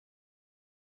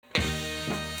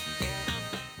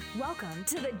Welcome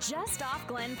to the Just Off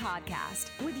Glen podcast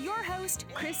with your host,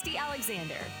 Christy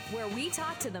Alexander, where we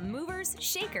talk to the movers,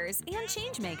 shakers, and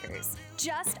change makers.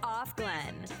 Just Off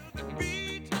Glen.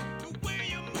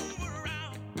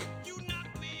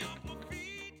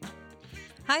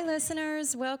 Hi,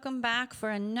 listeners. Welcome back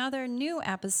for another new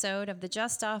episode of the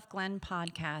Just Off Glen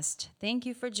podcast. Thank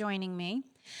you for joining me.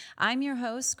 I'm your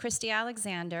host, Christy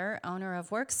Alexander, owner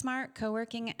of WorkSmart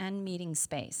Co-working and Meeting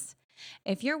Space.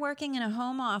 If you're working in a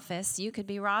home office, you could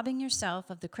be robbing yourself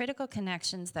of the critical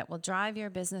connections that will drive your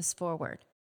business forward.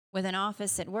 With an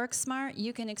office at WorkSmart,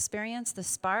 you can experience the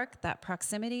spark that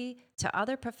proximity to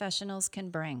other professionals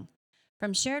can bring.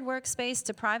 From shared workspace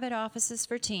to private offices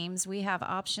for teams, we have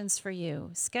options for you.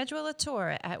 Schedule a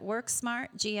tour at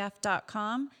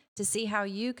WorkSmartGF.com to see how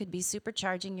you could be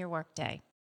supercharging your workday.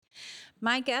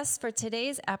 My guests for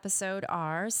today's episode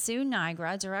are Sue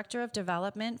Nigra, Director of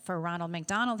Development for Ronald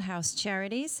McDonald House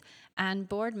Charities, and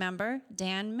board member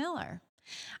Dan Miller.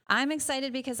 I'm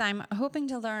excited because I'm hoping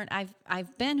to learn,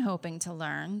 I've been hoping to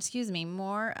learn,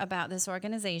 more about this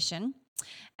organization.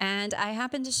 And I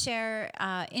happened to share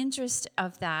interest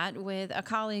of that with a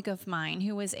colleague of mine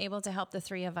who was able to help the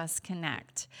three of us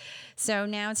connect. So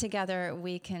now together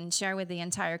we can share with the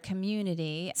entire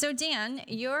community. So Dan,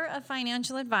 you're a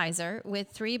financial advisor with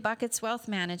Three Buckets Wealth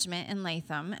Management in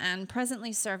Latham and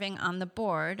presently serving on the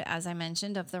board, as I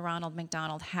mentioned, of the Ronald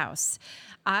McDonald House.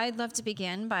 I'd love to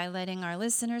begin by letting our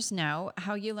listeners know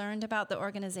how you learned about the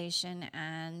organization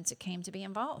and came to be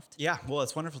involved. Yeah, well,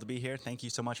 it's wonderful to be here. Thank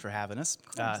you so much for having us.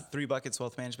 Three Buckets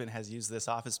Wealth Management has used this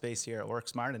office space here at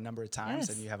WorkSmart a number of times,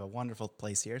 and you have a wonderful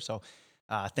place here. So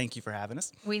thank you for having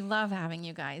us. We love having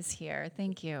you guys here.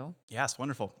 Thank you. Yes,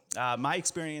 wonderful. My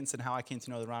experience and how I came to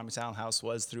know the Ronald McDonald House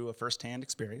was through a firsthand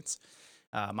experience.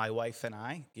 My wife and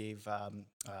I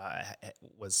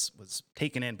was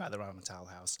taken in by the Ronald McDonald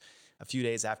House a few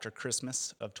days after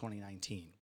Christmas of 2019.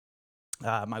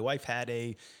 My wife had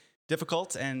a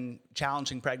difficult and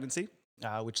challenging pregnancy,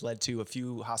 which led to a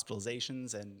few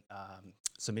hospitalizations and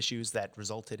some issues that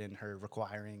resulted in her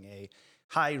requiring a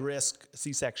high-risk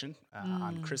C-section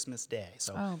on Christmas Day.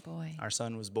 So our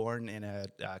son was born in a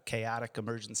chaotic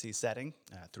emergency setting,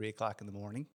 3 o'clock in the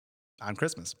morning on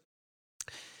Christmas.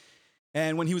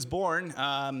 And when he was born,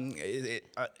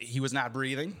 he was not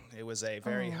breathing. It was a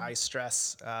very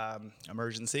high-stress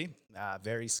emergency,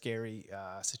 very scary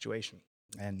situation.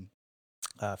 And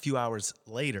a few hours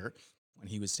later, when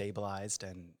he was stabilized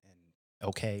and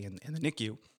okay in the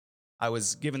NICU, I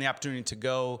was given the opportunity to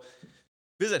go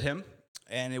visit him.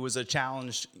 And it was a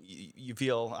challenge. You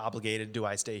feel obligated. Do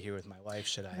I stay here with my wife?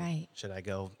 Should I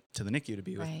go to the NICU to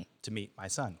be to meet my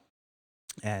son?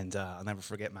 And I'll never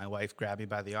forget, my wife grabbed me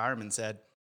by the arm and said,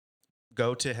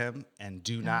 "Go to him and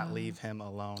do not leave him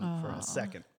alone for a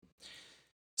second."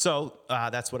 So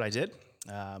that's what I did.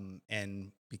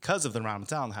 And because of the Ronald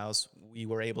McDonald House, we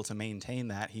were able to maintain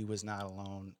that. He was not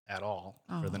alone at all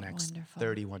for the next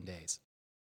 31 days.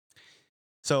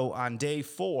 So on day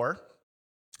 4,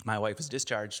 my wife was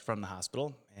discharged from the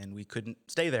hospital, and we couldn't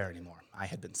stay there anymore. I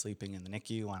had been sleeping in the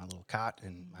NICU on a little cot,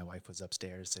 and my wife was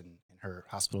upstairs in her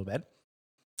hospital bed.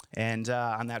 And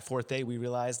on that 4th day, we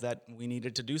realized that we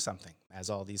needed to do something, as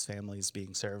all these families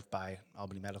being served by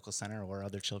Albany Medical Center or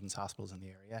other children's hospitals in the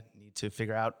area need to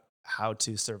figure out how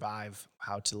to survive,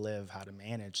 how to live, how to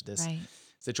manage this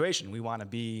situation. We want to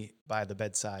be by the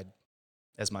bedside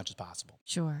as much as possible.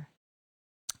 Sure.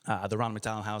 The Ronald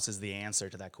McDonald House is the answer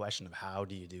to that question of how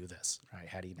do you do this, right?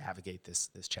 How do you navigate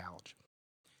this challenge?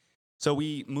 So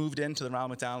we moved into the Ronald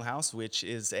McDonald House, which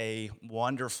is a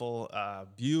wonderful,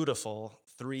 beautiful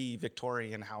 3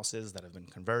 Victorian houses that have been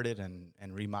converted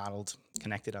and remodeled,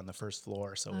 connected on the first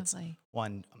floor. So It's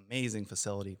one amazing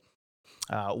facility,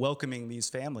 welcoming these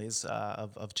families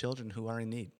of children who are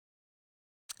in need.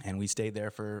 And we stayed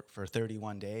there for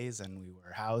 31 days, and we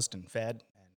were housed and fed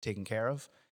and taken care of.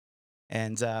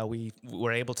 And we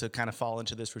were able to kind of fall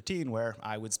into this routine where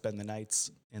I would spend the nights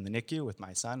in the NICU with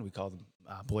my son. We call them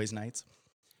boys' nights.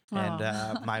 And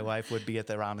my wife would be at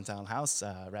the Ronald McDonald House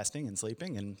resting and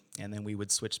sleeping. And then we would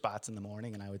switch spots in the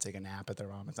morning, and I would take a nap at the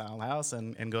Ronald McDonald House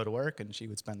and go to work, and she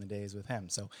would spend the days with him.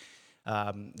 So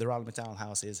the Ronald McDonald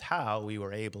House is how we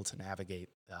were able to navigate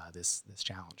this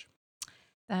challenge.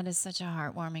 That is such a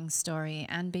heartwarming story.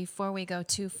 And before we go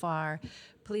too far,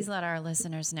 please let our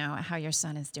listeners know how your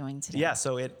son is doing today. Yeah,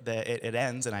 so it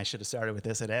ends, and I should have started with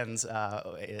this. It ends.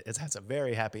 It has a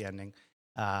very happy ending.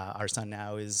 Our son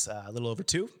now is a little over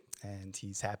 2, and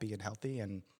he's happy and healthy,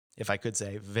 and if I could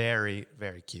say, very,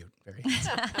 very cute, very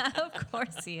handsome. Of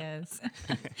course he is.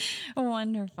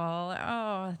 Wonderful.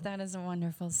 Oh, that is a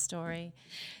wonderful story.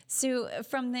 So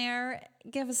from there,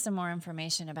 give us some more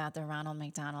information about the Ronald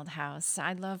McDonald House.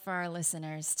 I'd love for our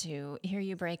listeners to hear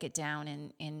you break it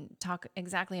down and talk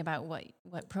exactly about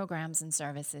what programs and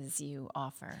services you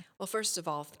offer. Well, first of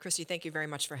all, Christy, thank you very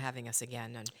much for having us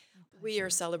again. And we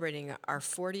are celebrating our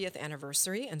 40th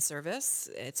anniversary in service.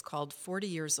 It's called 40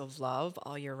 Years of Love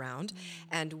all year round.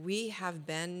 And we have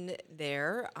been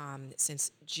there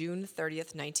since June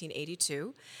 30th,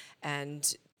 1982.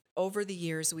 And over the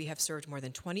years, we have served more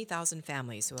than 20,000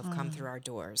 families who have come through our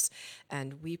doors.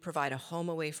 And we provide a home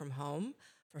away from home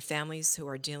for families who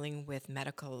are dealing with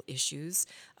medical issues,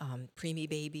 preemie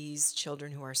babies,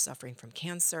 children who are suffering from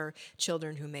cancer,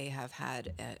 children who may have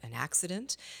had an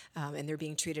accident, and they're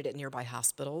being treated at nearby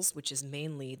hospitals, which is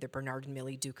mainly the Bernard and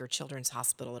Millie Duker Children's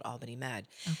Hospital at Albany Med.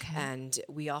 Okay. And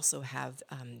we also have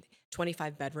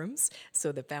 25 bedrooms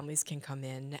so the families can come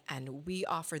in, and we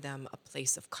offer them a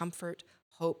place of comfort,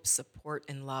 hope, support,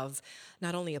 and love.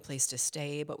 Not only a place to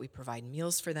stay, but we provide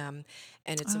meals for them.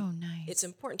 And it's nice. it's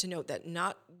important to note that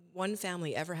not one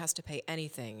family ever has to pay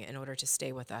anything in order to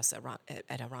stay with us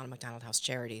at a Ronald McDonald House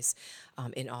Charities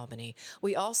in Albany.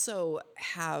 We also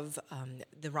have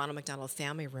the Ronald McDonald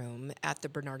Family Room at the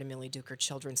Bernard and Millie Duker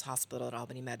Children's Hospital at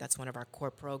Albany Med. That's one of our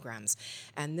core programs.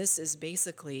 And this is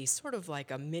basically sort of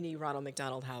like a mini Ronald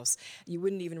McDonald House. You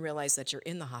wouldn't even realize that you're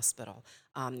in the hospital.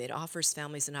 It offers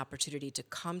families an opportunity to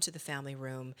come to the family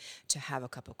room, to have a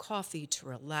cup of coffee, to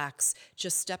relax,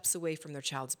 just steps away from their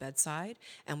child's bedside.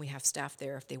 And we have staff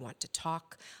there if they want to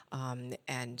talk.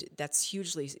 And it's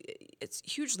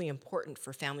hugely important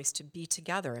for families to be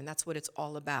together. And that's what it's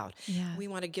all about. Yeah. We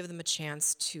want to give them a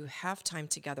chance to have time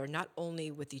together, not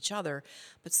only with each other,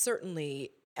 but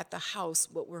certainly at the house.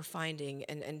 What we're finding,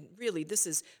 and really this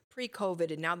is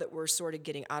pre-COVID, and now that we're sort of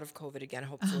getting out of COVID again,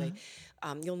 hopefully,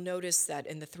 you'll notice that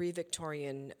in the 3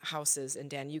 Victorian houses, and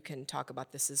Dan, you can talk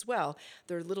about this as well,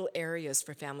 there are little areas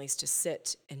for families to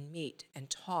sit and meet and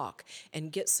talk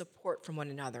and get support from one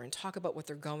another and talk about what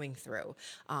they're going through.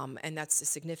 And that's a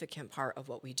significant part of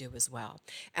what we do as well.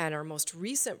 And our most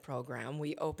recent program,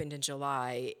 we opened in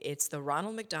July. It's the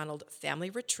Ronald McDonald Family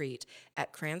Retreat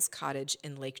at Crans Cottage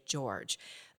in Lake George.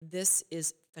 This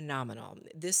is phenomenal.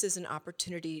 This is an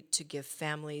opportunity to give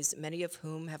families, many of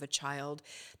whom have a child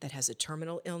that has a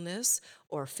terminal illness,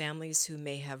 or families who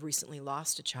may have recently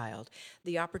lost a child,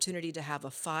 the opportunity to have a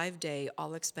 5-day,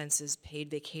 all expenses paid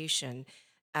vacation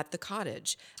at the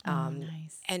cottage.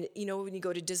 Nice. And when you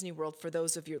go to Disney World, for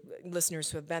those of your listeners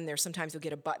who have been there, sometimes you'll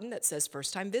get a button that says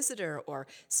first time visitor or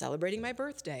celebrating my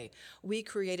birthday. We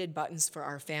created buttons for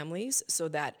our families so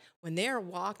that when they're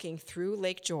walking through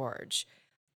Lake George,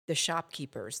 the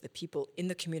shopkeepers, the people in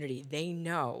the community, they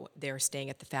know they're staying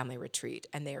at the family retreat,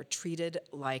 and they are treated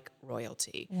like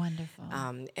royalty. Wonderful.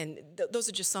 And those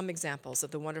are just some examples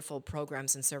of the wonderful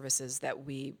programs and services that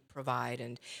we provide,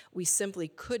 and we simply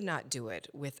could not do it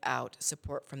without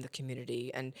support from the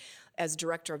community. And as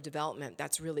Director of Development,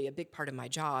 that's really a big part of my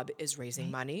job, is raising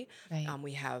money. Right.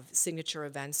 We have signature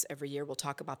events every year. We'll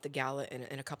talk about the gala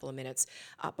in a couple of minutes,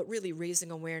 but really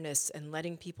raising awareness and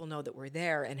letting people know that we're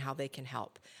there and how they can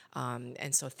help.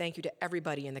 And so thank you to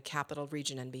everybody in the Capital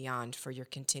Region and beyond for your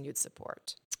continued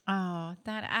support. Oh,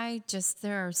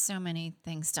 there are so many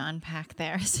things to unpack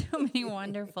there, so many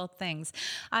wonderful things.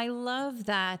 I love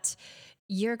that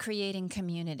you're creating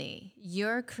community.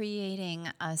 You're creating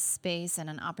a space and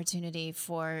an opportunity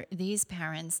for these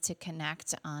parents to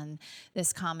connect on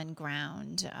this common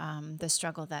ground, the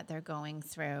struggle that they're going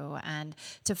through, and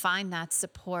to find that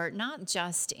support, not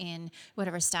just in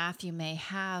whatever staff you may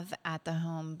have at the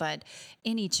home, but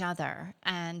in each other.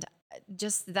 And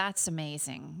just that's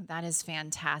amazing. That is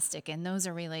fantastic. And those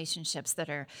are relationships that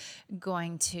are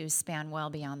going to span well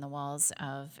beyond the walls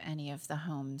of any of the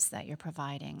homes that you're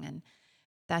providing. And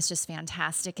that's just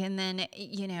fantastic. And then,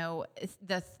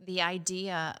 the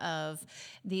idea of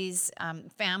these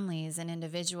families and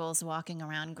individuals walking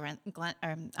around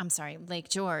Lake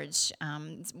George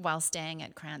while staying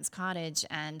at Crans Cottage,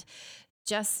 and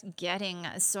just getting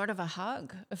sort of a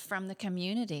hug from the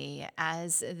community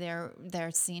as they're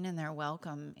seen and they're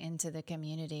welcome into the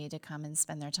community to come and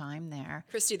spend their time there.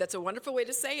 Christy, that's a wonderful way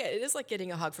to say it. It is like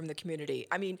getting a hug from the community.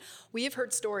 I mean, we have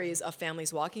heard stories of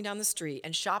families walking down the street,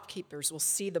 and shopkeepers will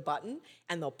see the button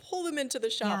and they'll pull them into the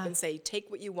shop and say,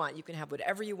 take what you want. You can have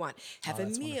whatever you want. Have a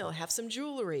meal, wonderful. Have some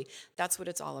jewelry. That's what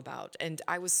it's all about. And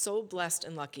I was so blessed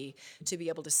and lucky to be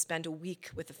able to spend a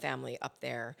week with the family up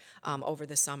there over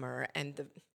the summer. And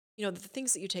the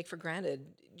things that you take for granted,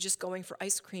 just going for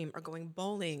ice cream or going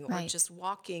bowling or Right. just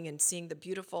walking and seeing the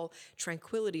beautiful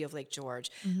tranquility of Lake George.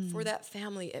 For that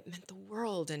family, it meant the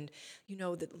world. And,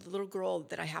 the little girl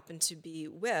that I happened to be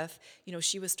with,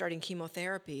 she was starting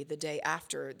chemotherapy the day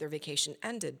after their vacation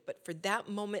ended. But for that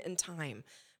moment in time,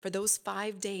 for those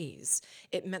 5 days,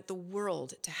 it meant the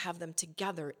world to have them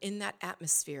together in that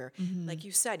atmosphere. Like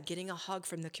you said, getting a hug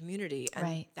from the community. And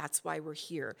Right. that's why we're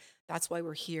here. That's why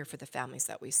we're here for the families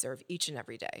that we serve each and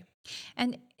every day.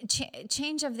 And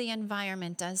change of the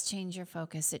environment does change your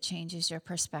focus. It changes your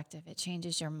perspective. It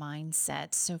changes your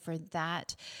mindset. So for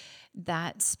that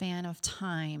span of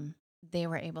time, they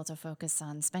were able to focus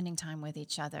on spending time with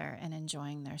each other and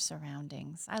enjoying their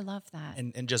surroundings. I love that.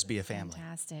 And just be a family.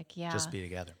 Fantastic. Yeah. Just be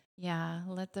together. Yeah.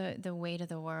 Let the weight of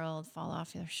the world fall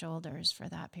off your shoulders for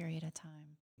that period of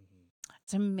time.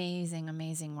 It's amazing,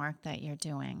 amazing work that you're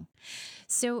doing.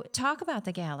 So talk about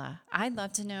the gala. I'd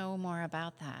love to know more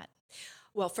about that.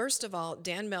 Well, first of all,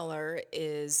 Dan Miller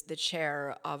is the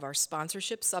chair of our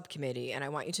sponsorship subcommittee, and I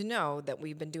want you to know that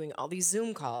we've been doing all these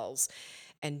Zoom calls,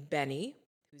 and Benny,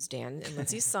 who's Dan and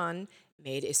Lindsay's son,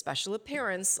 made a special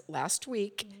appearance last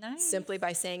week Nice. simply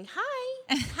by saying, hi,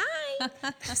 hi.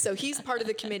 So he's part of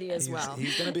the committee as well.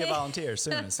 He's going to be a volunteer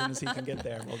soon. As soon as he can get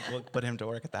there, we'll put him to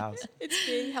work at the house. It's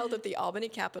being held at the Albany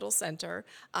Capitol Center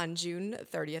on June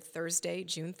 30th, Thursday,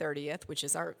 June 30th, which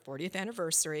is our 40th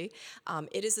anniversary.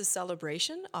 It is a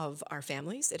celebration of our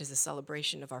families. It is a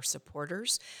celebration of our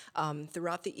supporters.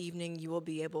 Throughout the evening, you will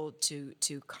be able to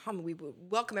come. We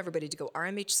welcome everybody to go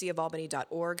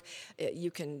rmhcofalbany.org.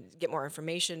 You can get more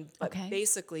information, but Okay.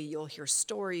 basically you'll hear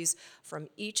stories from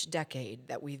each decade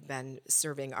that we've been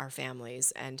serving our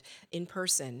families, and in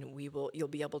person you'll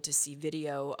be able to see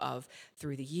video of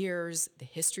through the years, the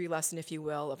history lesson, if you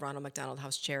will, of Ronald McDonald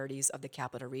House Charities of the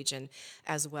Capital Region,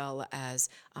 as well as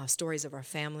stories of our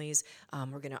families.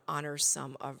 We're going to honor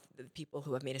some of the people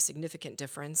who have made a significant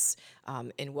difference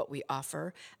in what we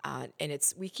offer, and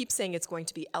we keep saying it's going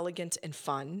to be elegant and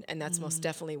fun, and that's most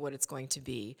definitely what it's going to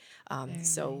be.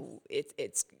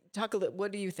 It's talk a little.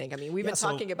 What do you think? I mean, we've been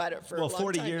talking about it for a long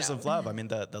 40 time years now. of love. I mean,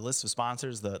 the list of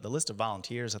sponsors, the list of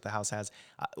volunteers that the house has.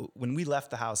 When we left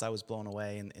the house, I was blown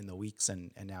away in the weeks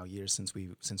and now years since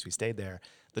we stayed there.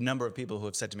 The number of people who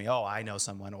have said to me, "Oh, I know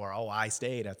someone," or "Oh, I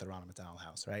stayed at the Ronald McDonald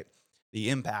House." Right. The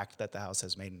impact that the house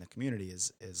has made in the community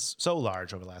is so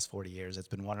large over the last 40 years. It's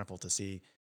been wonderful to see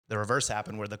the reverse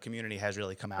happen, where the community has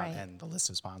really come out, Right. and the list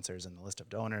of sponsors and the list of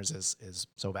donors is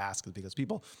so vast because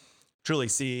people truly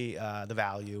see the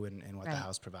value in what Right. the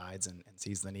house provides and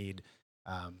sees the need,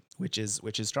 which is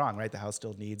strong, right? The house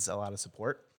still needs a lot of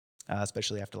support,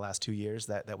 especially after the last 2 years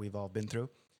that we've all been through.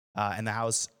 And the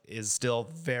house is still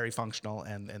very functional,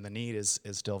 and the need is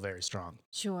still very strong.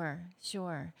 Sure.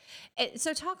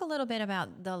 So talk a little bit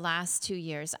about the last 2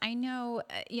 years. I know,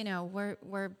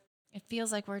 it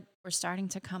feels like we're starting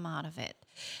to come out of it,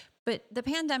 but the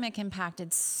pandemic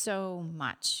impacted so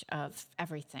much of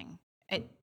everything.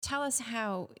 Tell us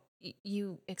how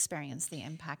you experienced the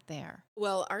impact there.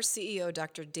 Well, our CEO,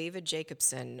 Dr. David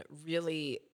Jacobson,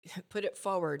 really put it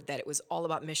forward that it was all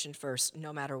about mission first,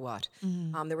 no matter what.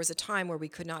 There was a time where we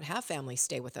could not have families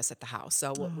stay with us at the house.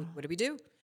 So what did we do?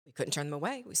 We couldn't turn them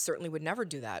away. We certainly would never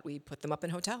do that. We put them up in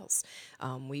hotels.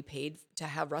 We paid to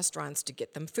have restaurants to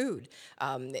get them food.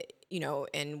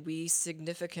 And we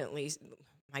significantly,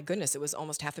 my goodness, it was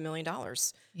almost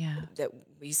 $500,000 Yeah. that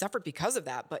we suffered because of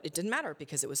that, but it didn't matter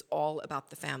because it was all about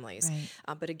the families.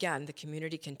 Right. But again, the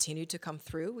community continued to come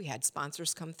through. We had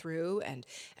sponsors come through and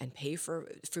pay for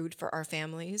food for our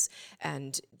families.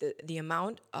 And the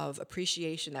amount of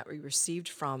appreciation that we received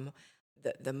from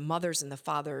the mothers and the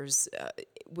fathers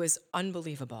was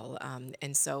unbelievable.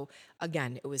 And so,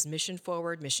 again, it was mission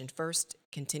forward, mission first,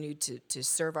 continued to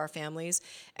serve our families.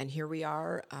 And here we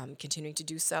are continuing to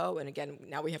do so. And again,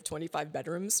 now we have 25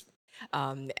 bedrooms.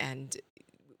 And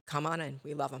come on in.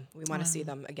 We love them. We want to see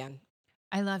them again.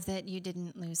 I love that you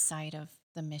didn't lose sight of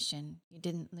the mission. You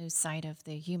didn't lose sight of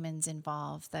the humans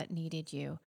involved that needed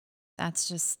you. That's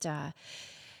just, that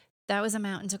was a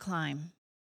mountain to climb.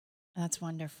 That's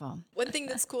wonderful. One thing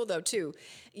that's cool, though, too,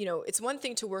 it's one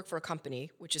thing to work for a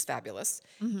company, which is fabulous.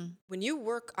 When you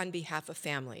work on behalf of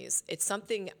families, it's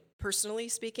something, personally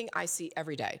speaking, I see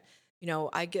every day.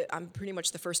 I'm pretty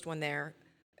much the first one there.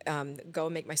 Go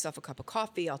make myself a cup of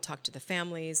coffee. I'll talk to the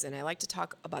families. And I like to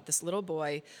talk about this little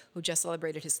boy who just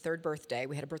celebrated his 3rd birthday.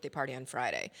 We had a birthday party on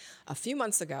Friday. A few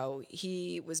months ago,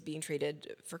 he was being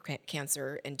treated for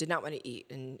cancer and did not want to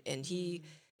eat. And he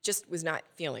just was not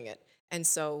feeling it. And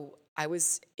so I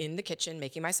was in the kitchen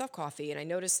making myself coffee, and I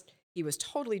noticed he was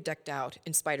totally decked out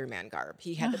in Spider-Man garb.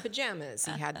 He had the pajamas,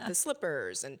 he had the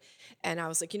slippers, and I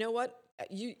was like, you know what?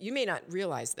 You may not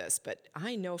realize this, but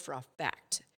I know for a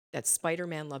fact that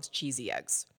Spider-Man loves cheesy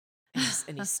eggs.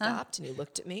 And he stopped and he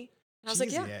looked at me. And I was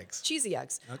like, yeah, eggs. cheesy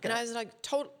eggs. Okay. And I was like,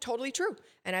 totally true.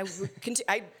 And I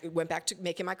went back to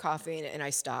making my coffee and I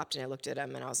stopped and I looked at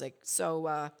him and I was like, so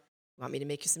you want me to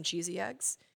make you some cheesy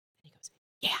eggs? And he goes,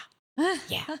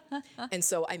 yeah. And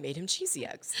so I made him cheesy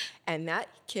eggs. And that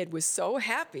kid was so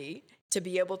happy to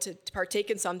be able to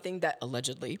partake in something that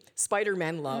allegedly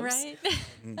Spider-Man loves. Right.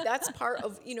 That's part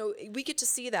of, we get to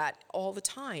see that all the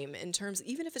time in terms,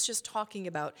 even if it's just talking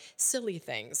about silly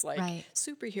things like Right.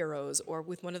 superheroes, or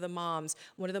with one of the moms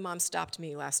stopped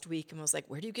me last week and was like,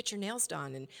 where do you get your nails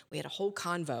done? And we had a whole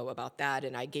convo about that.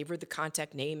 And I gave her the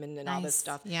contact name and all this Nice.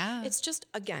 stuff. Yeah. It's just,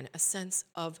 again, a sense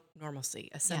of normalcy,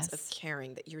 a sense of Yes.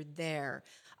 caring that you're there.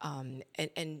 And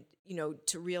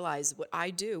to realize what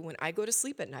I do when I go to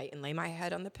sleep at night and lay my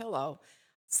head on the pillow,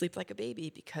 sleep like a baby,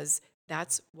 because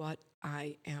that's what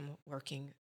I am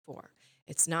working for.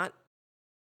 It's not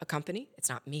a company. It's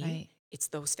not me. Right. It's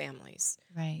those families.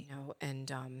 Right.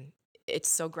 And it's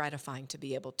so gratifying to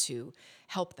be able to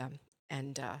help them.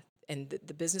 And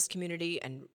the business community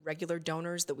and regular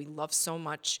donors that we love so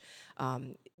much,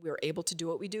 we're able to do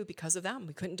what we do because of them.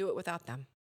 We couldn't do it without them.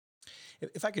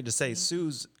 If I could just say,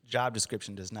 Sue's job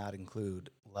description does not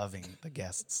include loving the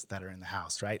guests that are in the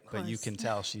house, right? But you course. can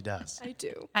tell she does. I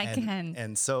do. I can.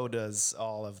 And so does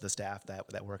all of the staff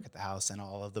that work at the house and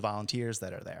all of the volunteers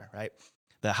that are there, right?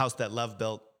 The house that Love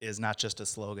built is not just a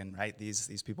slogan, right?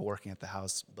 These people working at the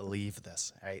house believe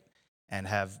this, right? And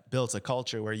have built a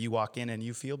culture where you walk in and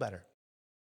you feel better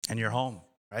and you're home,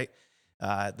 right?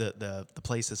 The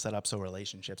place is set up so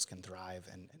relationships can thrive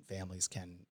and families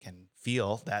can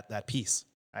feel that peace,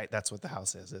 right? That's what the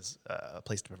house is a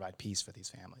place to provide peace for these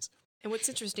families. And what's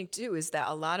interesting too is that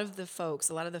a lot of the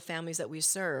families that we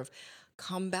serve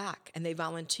come back and they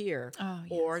volunteer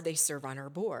or they serve on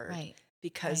our board. Right.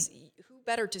 Because who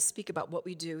better to speak about what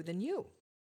we do than you?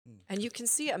 And you can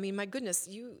see, I mean, my goodness,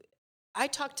 I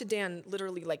talk to Dan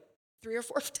literally like 3 or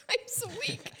 4 times a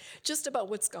week just about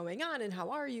what's going on and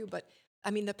how are you. But I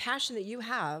mean, the passion that you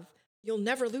have, you'll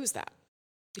never lose that.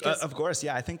 Because Of course,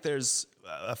 yeah. I think there's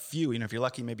a few, if you're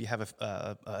lucky, maybe you have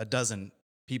a dozen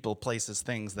people, places,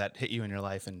 things that hit you in your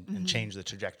life and change the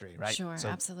trajectory, right? Sure, So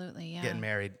absolutely, yeah. getting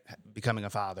married, becoming a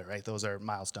father, right? Those are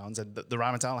milestones. And the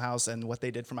Ramatal House and what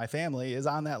they did for my family is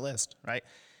on that list, right?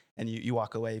 And you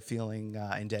walk away feeling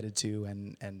indebted to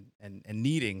and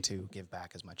needing to give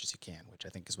back as much as you can, which I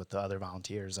think is what the other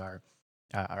volunteers are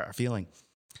feeling.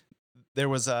 There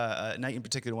was a night in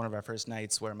particular, one of our first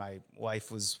nights, where my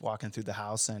wife was walking through the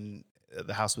house and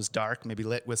the house was dark, maybe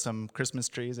lit with some Christmas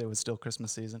trees. It was still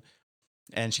Christmas season.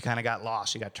 And she kind of got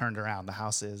lost. She got turned around. The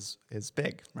house is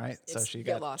big, right? So she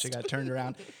got lost. She got turned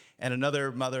around. And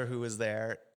another mother who was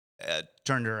there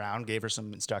turned her around, gave her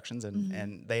some instructions,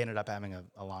 and they ended up having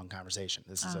a long conversation.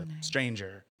 This is a nice.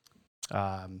 stranger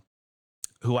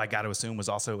who I got to assume was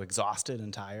also exhausted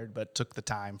and tired, but took the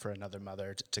time for another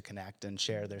mother to connect and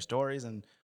share their stories and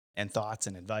thoughts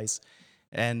and advice.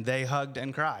 And they hugged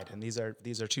and cried. And these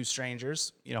are two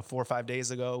strangers. 4 or 5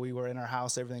 days ago, we were in our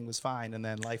house, everything was fine, and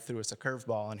then life threw us a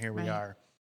curveball, and here we are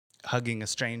hugging a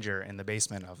stranger in the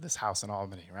basement of this house in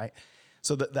Albany, right?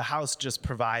 So the house just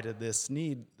provided this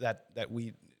need that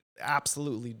we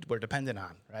absolutely were dependent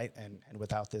on, right? And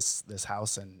without this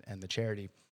house and the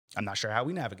charity, I'm not sure how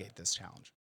we navigate this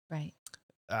challenge. Right.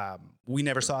 We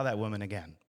never saw that woman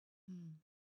again.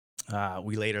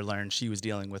 We later learned she was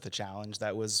dealing with a challenge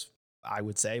that was, I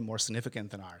would say, more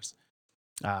significant than ours.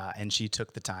 And she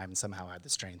took the time and somehow had the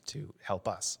strength to help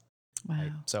us. Wow.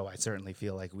 Right? So I certainly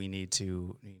feel like we need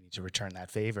to return that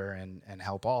favor and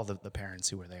help all the parents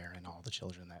who are there and all the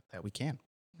children that we can.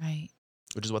 Right.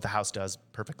 Which is what the house does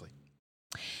perfectly.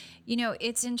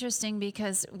 It's interesting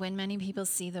because when many people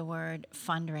see the word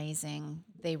fundraising,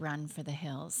 they run for the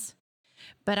hills.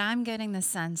 But I'm getting the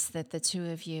sense that the two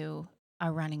of you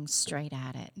are running straight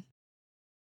at it.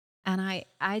 And I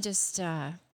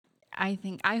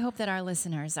hope that our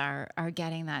listeners are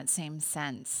getting that same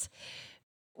sense.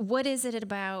 What is it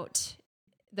about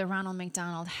the Ronald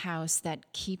McDonald House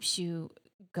that keeps you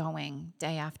going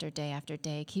day after day after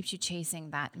day, keeps you chasing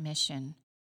that mission?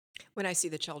 when I see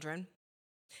the children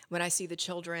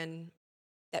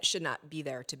that should not be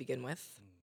there to begin with,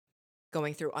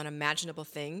 going through unimaginable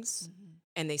things,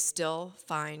 and they still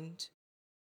find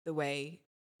the way,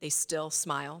 they still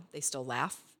smile, they still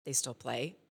laugh, they still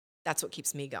play. That's what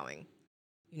keeps me going.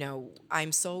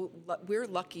 We're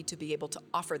lucky to be able to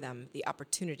offer them the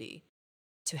opportunity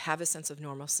to have a sense of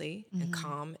normalcy and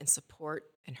calm and support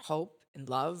and hope and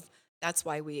love. That's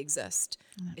why we exist.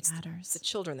 That It's matters. the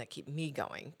children that keep me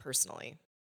going personally.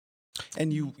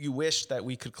 And you wish that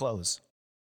we could close,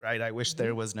 right? I wish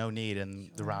there was no need,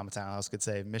 and the Rama Townhouse could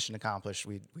say, mission accomplished.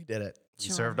 We did it. We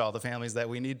Sure. served all the families that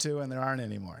we need to, and there aren't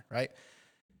anymore, right?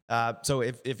 So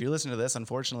if you're listening to this,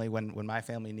 unfortunately, when my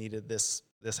family needed this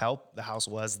help, the house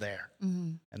was there.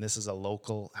 Mm-hmm. And this is a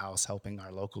local house helping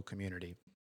our local community.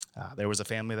 There was a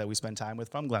family that we spent time with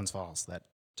from Glens Falls that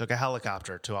took a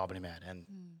helicopter to Albany Med, and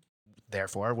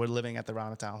therefore we're living at the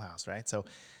Rama Townhouse, right? So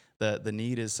the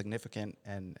need is significant,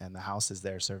 and the house is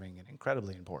there serving an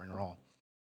incredibly important role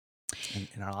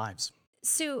in our lives.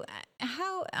 So,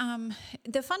 how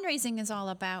the fundraising is all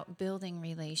about building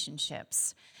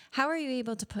relationships. How are you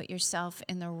able to put yourself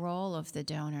in the role of the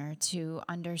donor to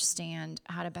understand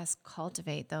how to best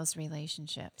cultivate those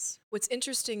relationships? What's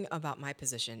interesting about my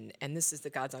position, and this is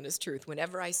the God's honest truth,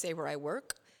 whenever I say where I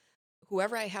work,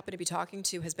 whoever I happen to be talking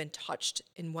to has been touched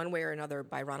in one way or another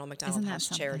by Ronald McDonald Isn't that House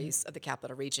something? Charities of the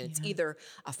Capital Region. It's either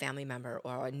a family member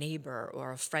or a neighbor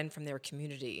or a friend from their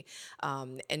community.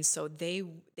 And so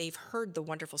they've heard the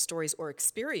wonderful stories or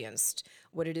experienced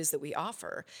what it is that we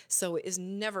offer. So it is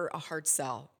never a hard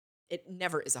sell. It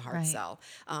never is a hard Right. sell.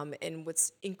 And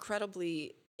what's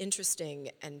incredibly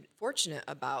interesting and fortunate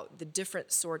about the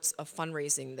different sorts of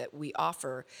fundraising that we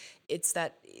offer, it's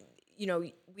that,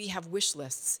 we have wish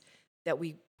lists that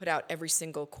we put out every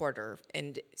single quarter.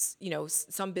 And,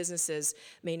 some businesses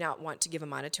may not want to give a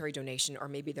monetary donation, or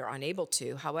maybe they're unable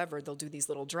to. However, they'll do these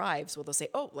little drives where they'll say,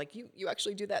 oh, like you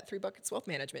actually do that. 3 Buckets Wealth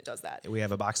Management does that. We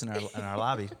have a box in our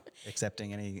lobby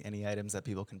accepting any items that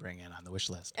people can bring in on the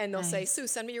wish list. And they'll say, Nice. Sue,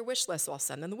 send me your wish list. So I'll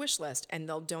send them the wish list, and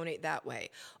they'll donate that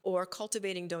way. Or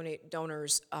cultivating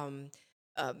donors.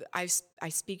 I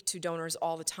speak to donors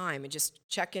all the time and just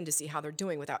check in to see how they're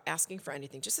doing without asking for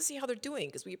anything, just to see how they're doing,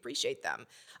 because we appreciate them.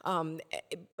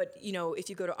 But if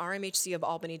you go to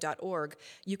rmhcofalbany.org,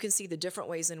 you can see the different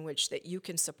ways in which that you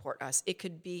can support us. It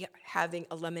could be having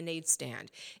a lemonade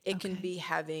stand. It can be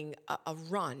having a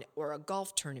run or a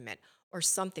golf tournament, or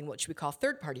something which we call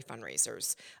third-party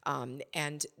fundraisers.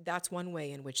 And that's one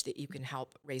way in which that you can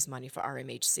help raise money for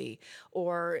RMHC.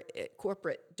 Or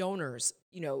corporate donors,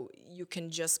 you can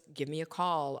just give me a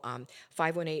call,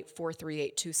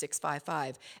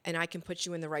 518-438-2655, and I can put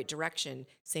you in the right direction.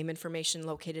 Same information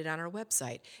located on our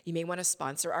website. You may want to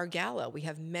sponsor our gala. We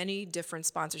have many different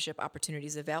sponsorship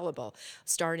opportunities available,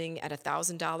 starting at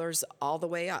 $1,000 all the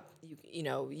way up.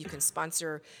 You can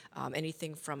sponsor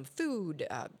anything from food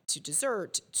to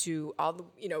dessert to all the,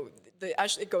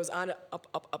 actually it goes on up,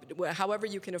 however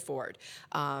you can afford.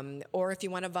 Or if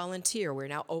you want to volunteer, we're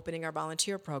now opening our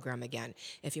volunteer program again.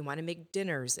 If you want to make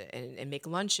dinners and make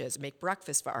lunches, make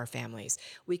breakfast for our families,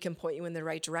 we can point you in the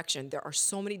right direction. There are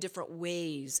so many different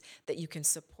ways that you can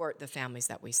support the families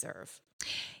that we serve.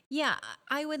 Yeah,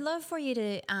 I would love for you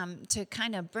to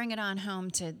kind of bring it on home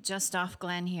to just off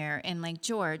Glen here in Lake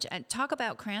George and talk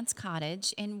about Krantz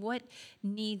Cottage and what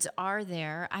needs are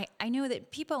there. I know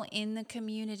that people in the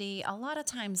community a lot of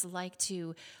times like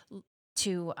to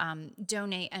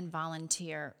donate and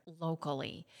volunteer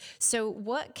locally. So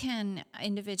what can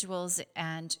individuals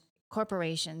and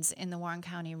corporations in the Warren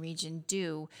County region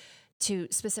do to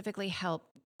specifically help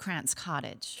Krantz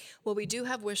Cottage? Well, we do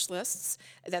have wish lists.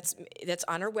 That's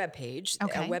on our webpage,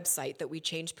 Okay. our website that we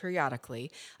change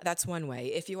periodically. That's one way.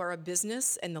 If you are a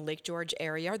business in the Lake George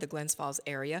area or the Glens Falls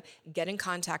area, get in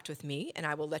contact with me, and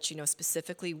I will let you know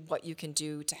specifically what you can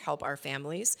do to help our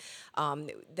families.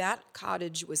 That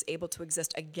cottage was able to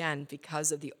exist again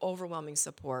because of the overwhelming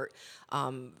support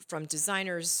from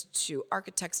designers to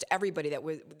architects to everybody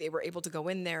they were able to go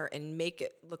in there and make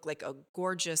it look like a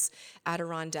gorgeous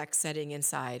Adirondack setting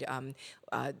inside.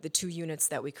 The 2 units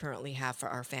that we currently have for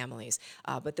our families.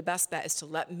 But the best bet is to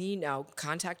let me know,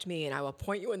 contact me, and I will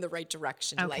point you in the right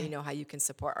direction to let Okay. you know how you can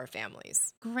support our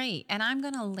families. Great. And I'm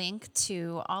going to link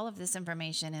to all of this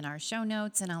information in our show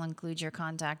notes, and I'll include your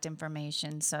contact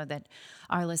information so that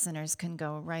our listeners can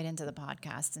go right into the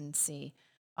podcast and see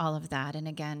all of that. And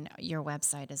again, your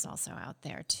website is also out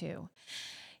there too.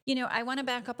 I want to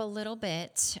back up a little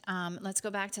bit. Let's go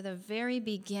back to the very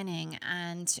beginning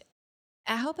and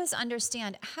help us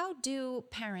understand, how do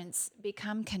parents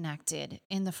become connected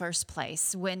in the first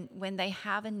place when they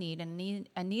have a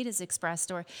need is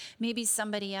expressed, or maybe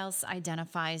somebody else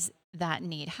identifies that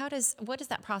need? What does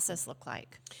that process look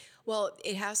like? Well,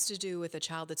 it has to do with a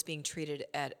child that's being treated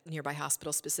at nearby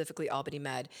hospitals, specifically Albany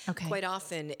Med. Okay. Quite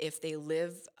often, if they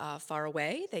live far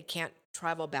away, they can't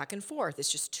travel back and forth.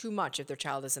 It's just too much if their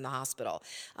child is in the hospital.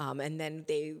 And then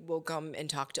they will come and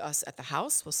talk to us at the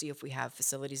house. We'll see if we have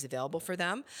facilities available for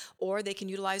them, or they can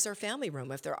utilize our family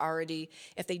room.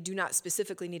 If they do not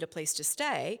specifically need a place to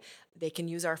stay, they can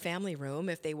use our family room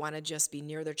if they want to just be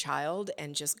near their child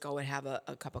and just go and have a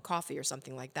cup of coffee or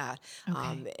something like that.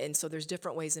 Okay. And so there's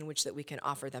different ways in which that we can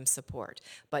offer them support.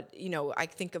 But, I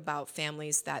think about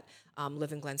families that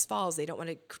live in Glens Falls. They don't want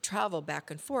to travel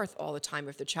back and forth all the time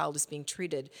if the child is being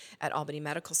treated at Albany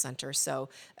Medical Center. So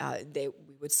we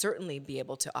would certainly be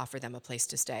able to offer them a place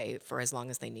to stay for as long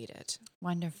as they need it.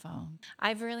 Wonderful.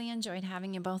 I've really enjoyed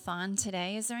having you both on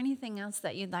today. Is there anything else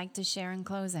that you'd like to share in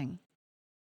closing?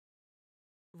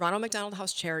 Ronald McDonald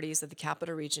House Charities of the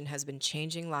Capital Region has been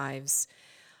changing lives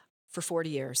for 40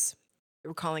 years.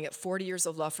 We're calling it 40 Years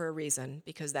of Love for a reason,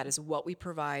 because that is what we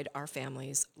provide our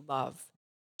families: love.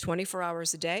 24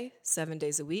 hours a day, 7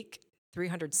 days a week,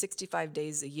 365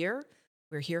 days a year.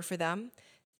 We're here for them.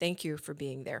 Thank you for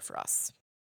being there for us.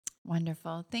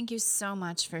 Wonderful. Thank you so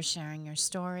much for sharing your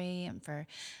story and for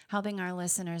helping our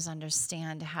listeners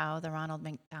understand how the Ronald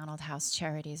McDonald House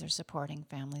Charities are supporting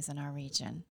families in our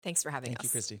region. Thanks for having us. Thank you,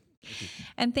 Christy. Thank you.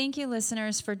 And thank you,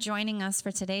 listeners, for joining us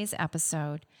for today's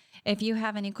episode. If you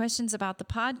have any questions about the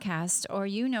podcast, or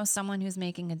you know someone who's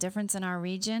making a difference in our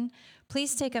region,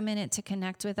 please take a minute to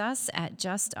connect with us at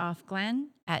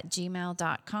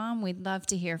justoffglen@gmail.com. We'd love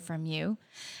to hear from you.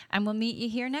 And we'll meet you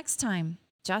here next time.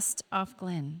 Just Off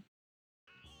Glen.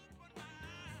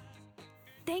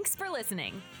 Thanks for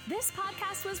listening. This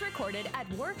podcast was recorded at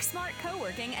WorkSmart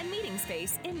Co-working and Meeting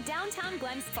Space in downtown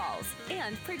Glens Falls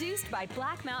and produced by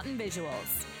Black Mountain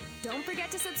Visuals. Don't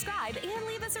forget to subscribe and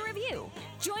leave us a review.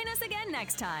 Join us again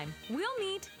next time. We'll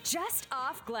meet just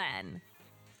off Glen.